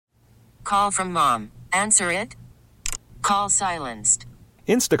Call from mom. Answer it. Call silenced.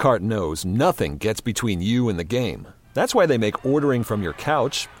 Instacart knows nothing gets between you and the game. That's why they make ordering from your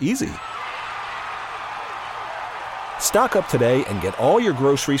couch easy. Stock up today and get all your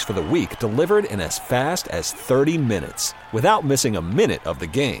groceries for the week delivered in as fast as 30 minutes without missing a minute of the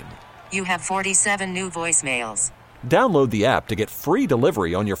game. You have 47 new voicemails. Download the app to get free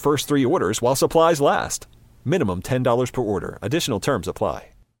delivery on your first 3 orders while supplies last. Minimum $10 per order. Additional terms apply.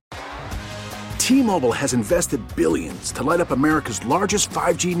 T-Mobile has invested billions to light up America's largest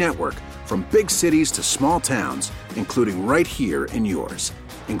 5G network, from big cities to small towns, including right here in yours.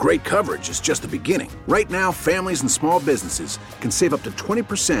 And great coverage is just the beginning. Right now, families and small businesses can save up to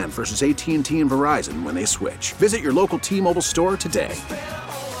 20% versus AT&T and Verizon when they switch. Visit your local T-Mobile store today.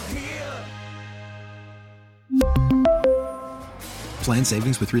 Plan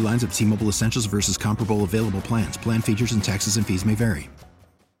savings with 3 lines of T-Mobile Essentials versus comparable available plans. Plan features and taxes and fees may vary.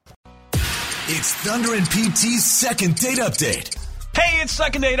 It's Thunder and PT's second date update. Hey, it's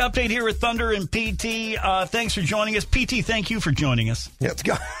second date update here with Thunder and PT. Thanks for joining us. PT, thank you for joining us. Yeah,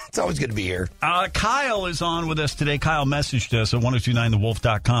 it's always good to be here. Kyle is on with us today. Kyle messaged us at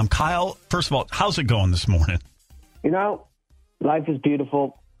 1029thewolf.com. Kyle, first of all, how's it going this morning? You know, life is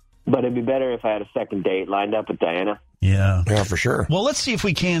beautiful, but it'd be better if I had a second date lined up with Diana. Yeah. Yeah, for sure. Well, let's see if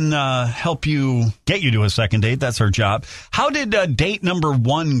we can help you get you to a second date. That's our job. How did date number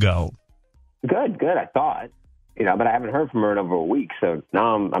 1 go? Good, I thought. You know, but I haven't heard from her in over a week, so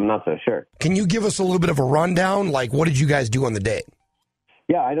now I'm not so sure. Can you give us a little bit of a rundown? Like, what did you guys do on the date?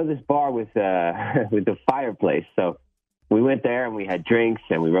 Yeah, I know this bar with the fireplace, so we went there and we had drinks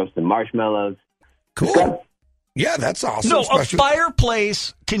and we roasted marshmallows. Cool. Yeah, that's awesome. No, a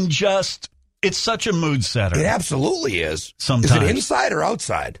fireplace can it's such a mood setter. It absolutely is. Sometimes. Is it inside or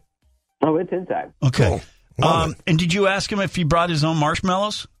outside? Oh, it's inside. Okay. Cool. And did you ask him if he brought his own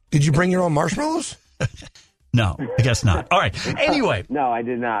marshmallows? Did you bring your own marshmallows? No, I guess not. All right. Anyway. No, I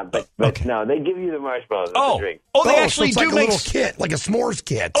did not. But okay. No, they give you the marshmallows with the drink. They actually so it's do like make a little kit, like a s'mores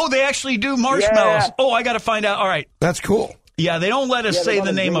kit. Oh, they actually do marshmallows. Yeah. Oh, I got to find out. All right. That's cool. Yeah, they don't let us say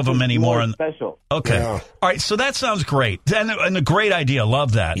the name of them anymore. Special. Okay. Yeah. All right, so that sounds great. And a great idea.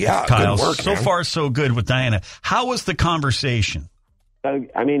 Love that. Yeah, Kyle. good work, so man. far, so good with Diana. How was the conversation?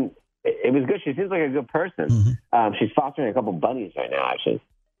 I mean, it was good. She seems like a good person. Mm-hmm. She's fostering a couple bunnies right now, actually.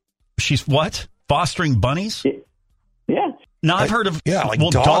 She's what? Fostering bunnies? Yeah. Now, I've heard of like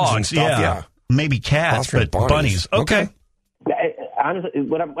dogs and stuff, yeah. Maybe cats, Fostering but bunnies. Okay. Honestly, I guess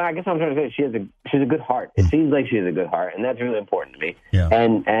what I'm trying to say is she has a good heart. It seems like she has a good heart, and that's really important to me. Yeah.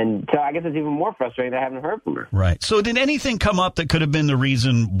 And so I guess it's even more frustrating that I haven't heard from her. Right. So did anything come up that could have been the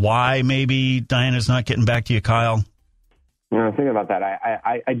reason why maybe Diana's not getting back to you, Kyle? You know, I was thinking about that.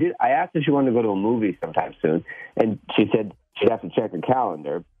 I asked if she wanted to go to a movie sometime soon, and she said she'd have to check her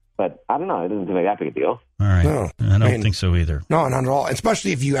calendar. But I don't know. It doesn't seem like that big a deal. All right. No, I don't think so either. No, not at all.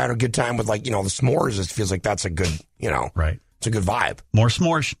 Especially if you had a good time with, like, the s'mores. It feels like that's a good, Right. It's a good vibe. More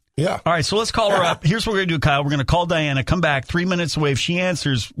s'mores. Yeah. All right, so let's call her up. Here's what we're going to do, Kyle. We're going to call Diana, come back 3 minutes away. If she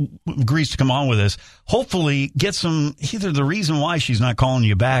answers, agrees to come on with us, hopefully get either the reason why she's not calling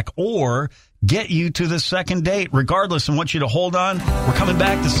you back or get you to the second date. Regardless, I want you to hold on. We're coming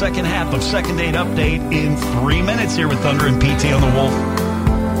back the second half of Second Date Update in 3 minutes here with Thunder and PT on the Wolf.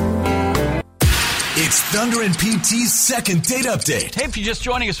 It's Thunder and PT's second date update. Hey, if you're just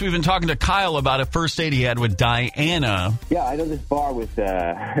joining us, we've been talking to Kyle about a first date he had with Diana. Yeah, I know this bar with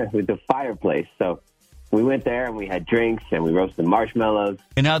the fireplace, so we went there and we had drinks and we roasted marshmallows.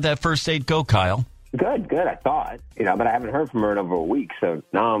 And how'd that first date go, Kyle? Good, I thought. But I haven't heard from her in over a week, so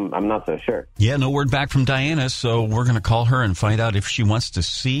now I'm not so sure. Yeah, no word back from Diana, so we're going to call her and find out if she wants to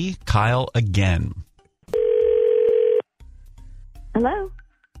see Kyle again. Hello?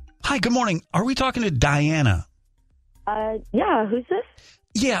 Hi, good morning. Are we talking to Diana? Yeah, who's this?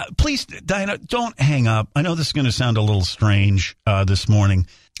 Yeah, please, Diana, don't hang up. I know this is going to sound a little strange this morning.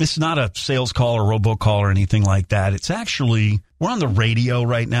 It's not a sales call or robocall or anything like that. It's actually, we're on the radio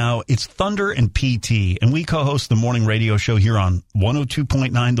right now. It's Thunder and PT, and we co-host the morning radio show here on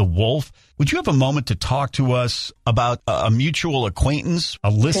 102.9 The Wolf. Would you have a moment to talk to us about a mutual acquaintance, a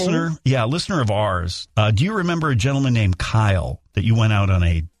listener? Yeah, a listener of ours. Do you remember a gentleman named Kyle that you went out on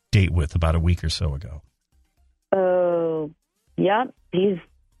a date with about a week or so ago? Oh, yeah, he's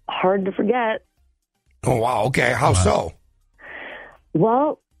hard to forget. Oh, wow. Okay. How so?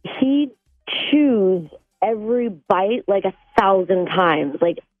 Well, he chews every bite like 1,000 times.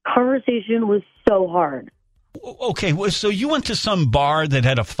 Like, conversation was so hard. Okay, so you went to some bar that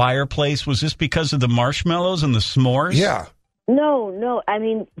had a fireplace. Was this because of the marshmallows and the s'mores? Yeah. No. I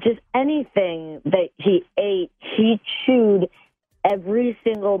mean, just anything that he ate, he chewed every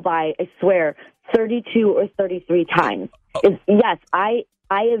single bite, I swear, 32 or 33 times. Yes, I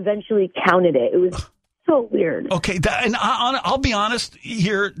eventually counted it. It was so weird. Okay, and I'll be honest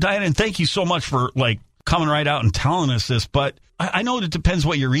here, Diana, and thank you so much for coming right out and telling us this, but I know it depends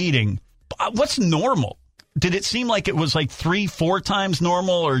what you're eating. What's normal? Did it seem like it was 3-4 times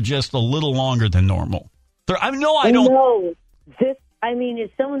normal or just a little longer than normal? I don't. No, if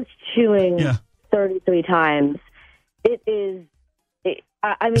someone's chewing 33 times, it is.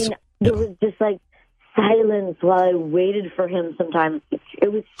 There was just silence while I waited for him sometimes.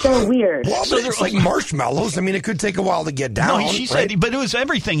 It was so weird. Well, so it's like marshmallows. It could take a while to get down. No, she said, but it was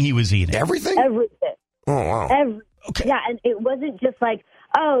everything he was eating. Everything? Everything. Oh, wow. Okay. Yeah, and it wasn't just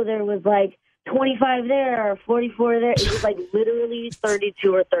there was 25 there or 44 there. It was literally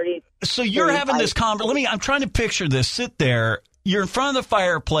 32 or 30. So you're having this conversation. I'm trying to picture this. Sit there. You're in front of the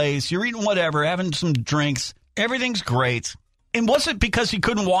fireplace. You're eating whatever, having some drinks. Everything's great. And was it because he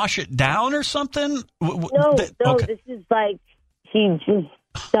couldn't wash it down or something? No, okay. This is he just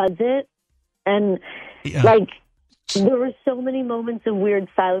does it. And there were so many moments of weird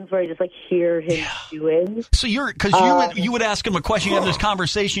silence where I just hear him chewing. So you would ask him a question. You have this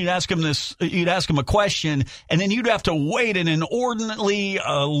conversation. You'd ask him a question, and then you'd have to wait an inordinately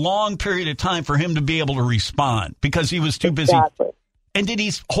long period of time for him to be able to respond because he was too busy. Exactly. And did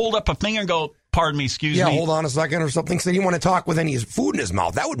he hold up a finger and go, "Pardon me, excuse me"? Yeah, hold on a second or something. So he didn't want to talk with any food in his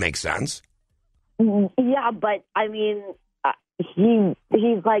mouth. That would make sense. Yeah, but he's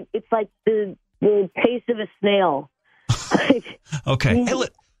it's like the pace of a snail. Okay.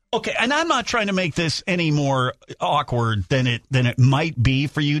 Okay, and I'm not trying to make this any more awkward than it might be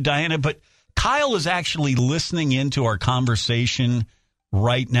for you, Diana, but Kyle is actually listening into our conversation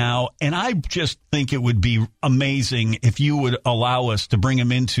right now, and I just think it would be amazing if you would allow us to bring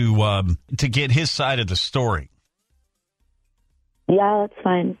him into to get his side of the story. Yeah, that's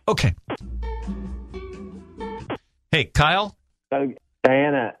fine. Okay. Hey, Kyle?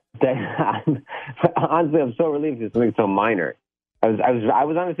 Diana, honestly, I'm so relieved it's something so minor. I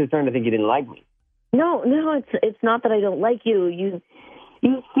was honestly starting to think you didn't like me. No, it's not that I don't like you. You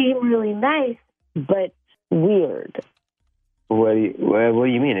seem really nice, but weird. What do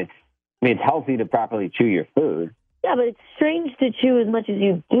you mean? It's healthy to properly chew your food. Yeah, but it's strange to chew as much as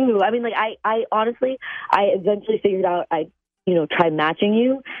you do. I honestly, I eventually figured out I tried matching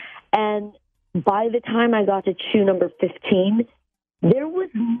you, and by the time I got to chew number 15, there was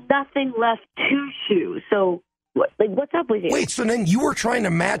nothing left to chew. So, what's up with you? Wait, so then you were trying to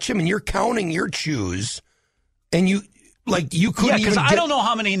match him, and you're counting your chews, and you couldn't even because I don't know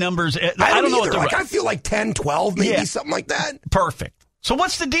how many numbers. I don't know either. I feel 10, 12, maybe something like that. Perfect. So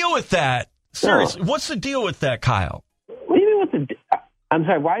what's the deal with that? Seriously, what's the deal with that, Kyle? What do you mean what's the I'm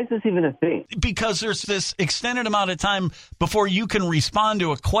sorry, why is this even a thing? Because there's this extended amount of time before you can respond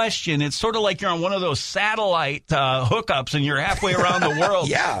to a question. It's sort of like you're on one of those satellite hookups and you're halfway around the world.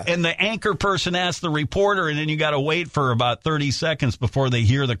 Yeah. And the anchor person asks the reporter, and then you got to wait for about 30 seconds before they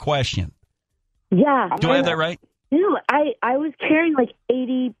hear the question. Yeah. Do I have that right? No, I was carrying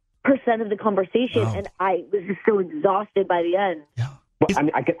 80% of the conversation, and I was just so exhausted by the end. Yeah. Well,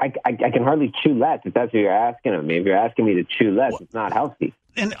 I can hardly chew less if that's what you're asking of me. If you're asking me to chew less, it's not healthy.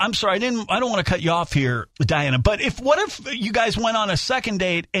 And I'm sorry, I don't want to cut you off here, Diana, but what if you guys went on a second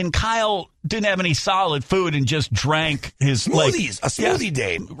date and Kyle didn't have any solid food and just drank his smoothies, a smoothie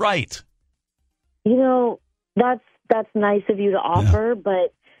date. Right. That's nice of you to offer,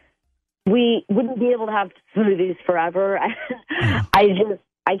 but we wouldn't be able to have smoothies forever.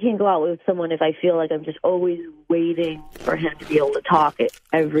 I can't go out with someone if I feel like I'm just always waiting for him to be able to talk at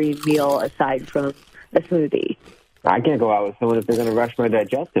every meal aside from a smoothie. I can't go out with someone if they're going to rush my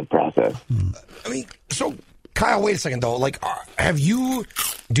digestive process. So Kyle, wait a second though.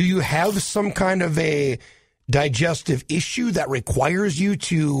 Do you have some kind of a digestive issue that requires you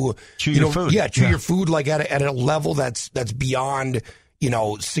to chew your food? Yeah, chew your food at a level that's beyond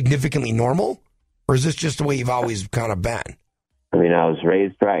significantly normal, or is this just the way you've always kind of been? I was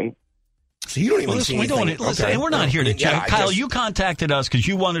raised right. So you don't even see anything. Listen, and we're not here to check. Kyle, you contacted us because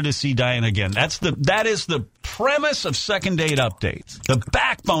you wanted to see Diana again. That is the premise of Second Date Updates, the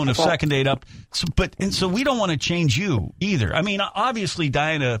backbone of Second Date Up. So we don't want to change you either. Obviously,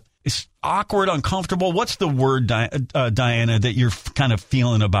 Diana is awkward, uncomfortable. What's the word, Diana, that you're kind of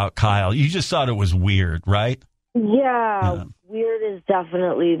feeling about Kyle? You just thought it was weird, right? Yeah, weird is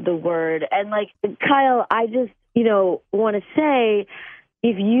definitely the word. And Kyle, I just want to say,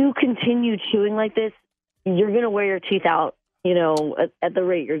 if you continue chewing like this, you're going to wear your teeth out, at the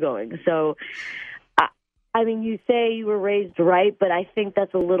rate you're going. So I mean, you say you were raised right, but I think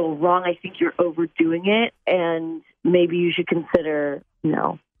that's a little wrong. I think you're overdoing it, and maybe you should consider,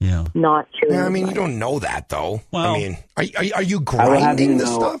 not chewing. Yeah, I mean, you don't know that, though. Well, I mean, are you grinding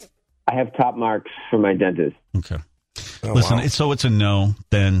this stuff? I have top marks from my dentist. Okay. Listen, so it's a no,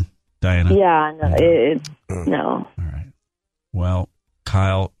 then, Diana? Yeah, no, it's no. All right. Well,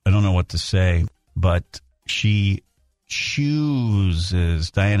 Kyle, I don't know what to say, but Diana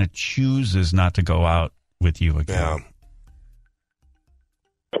chooses not to go out with you again.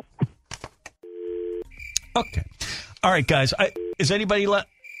 Yeah. Okay. All right, guys. Is anybody left?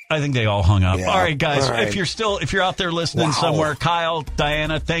 I think they all hung up. Yeah. All right, guys. All right. If you're out there listening somewhere, Kyle,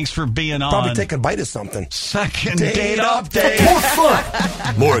 Diana, thanks for being on. Probably take a bite of something. Second date update. More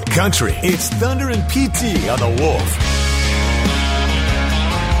fun, more country. It's Thunder and PT on the Wolf.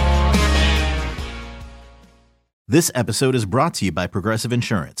 This episode is brought to you by Progressive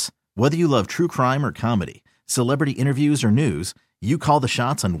Insurance. Whether you love true crime or comedy, celebrity interviews or news, you call the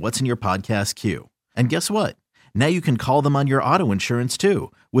shots on what's in your podcast queue. And guess what? Now you can call them on your auto insurance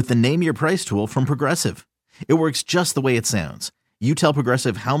too with the Name Your Price tool from Progressive. It works just the way it sounds. You tell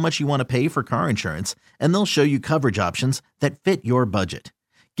Progressive how much you want to pay for car insurance, and they'll show you coverage options that fit your budget.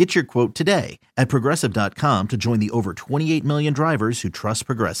 Get your quote today at Progressive.com to join the over 28 million drivers who trust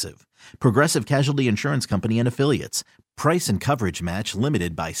Progressive. Progressive Casualty Insurance Company and Affiliates. Price and coverage match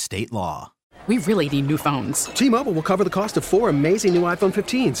limited by state law. We really need new phones. T-Mobile will cover the cost of 4 amazing new iPhone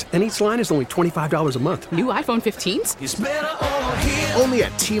 15s, and each line is only $25 a month. New iPhone 15s? It's better over here. Only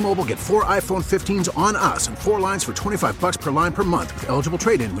at T-Mobile, get 4 iPhone 15s on us and 4 lines for $25 per line per month with eligible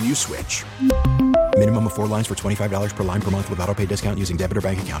trade-in when you switch. Minimum of 4 lines for $25 per line per month with autopay discount using debit or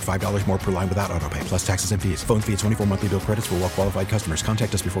bank account. $5 more per line without autopay, plus taxes and fees. Phone fee at 24 monthly bill credits for well-qualified customers.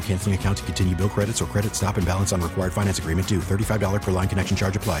 Contact us before canceling account to continue bill credits or credit stop and balance on required finance agreement due. $35 per line connection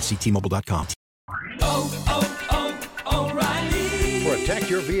charge applies. See T-Mobile.com. O'Reilly. Protect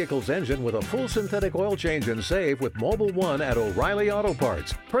your vehicle's engine with a full synthetic oil change and save with Mobil 1 at O'Reilly Auto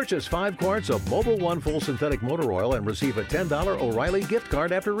Parts. Purchase 5 quarts of Mobil 1 full synthetic motor oil and receive a $10 O'Reilly gift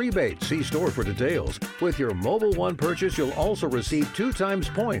card after rebate. See store for details. With your Mobil 1 purchase, you'll also receive 2 times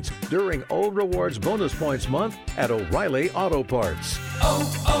points during Old Rewards Bonus Points Month at O'Reilly Auto Parts.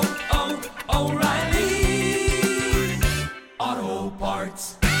 O'Reilly Auto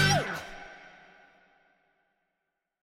Parts.